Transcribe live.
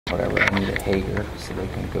whatever, I need a Hager so they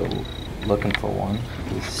can go looking for one.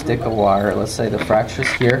 You stick a wire, let's say the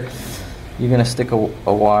fracture's here, you're going to stick a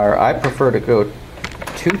wire. I prefer to go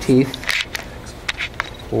 2 teeth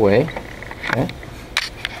away, okay,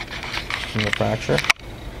 from the fracture.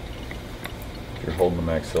 If you're holding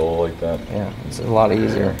the maxilla like that. Yeah, it's a lot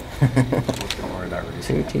easier.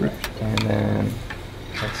 2 teeth, and then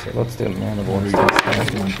let's do a mandible instead.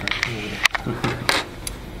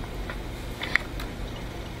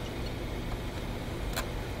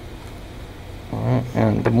 Alright,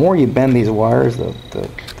 and the more you bend these wires, the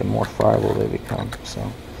more friable they become.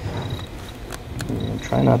 So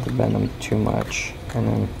try not to bend them too much. And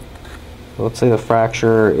then let's say the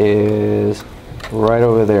fracture is right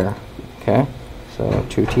over there. Okay, so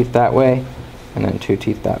 2 teeth that way, and then 2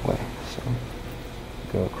 teeth that way. So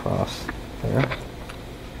go across there.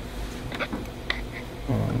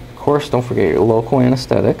 And of course, don't forget your local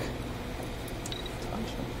anesthetic.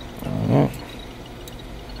 Alright.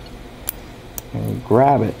 And you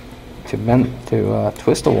grab it to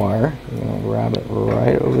twist a wire. You're going to grab it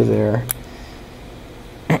right over there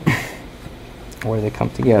where they come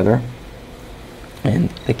together. And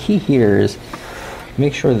the key here is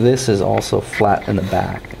make sure this is also flat in the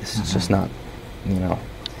back. It's just not,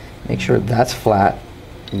 make sure that's flat.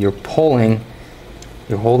 You're pulling,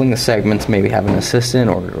 you're holding the segments, maybe have an assistant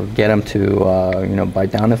or get them to,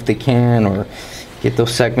 bite down if they can, or get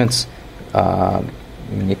those segments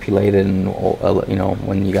manipulated and,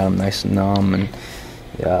 when you got them nice and numb, and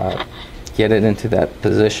get it into that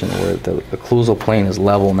position where the occlusal plane is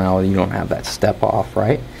level now. You don't have that step off,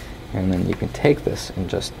 right? And then you can take this and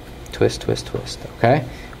just twist, twist, twist, okay?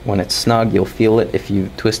 When it's snug, you'll feel it. If you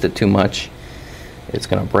twist it too much, it's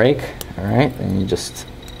gonna break, all right? Then you just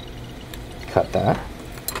cut that.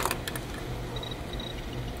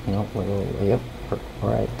 Yep,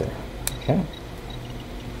 right there, okay?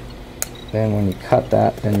 Then when you cut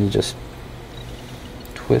that, then you just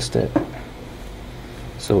twist it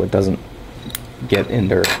so it doesn't get in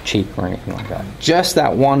their cheek or anything like that. Just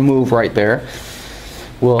that one move right there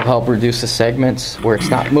will help reduce the segments where it's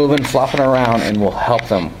not moving, flopping around, and will help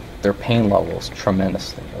them, their pain levels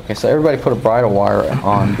tremendously. Okay, so everybody put a bridal wire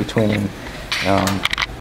on between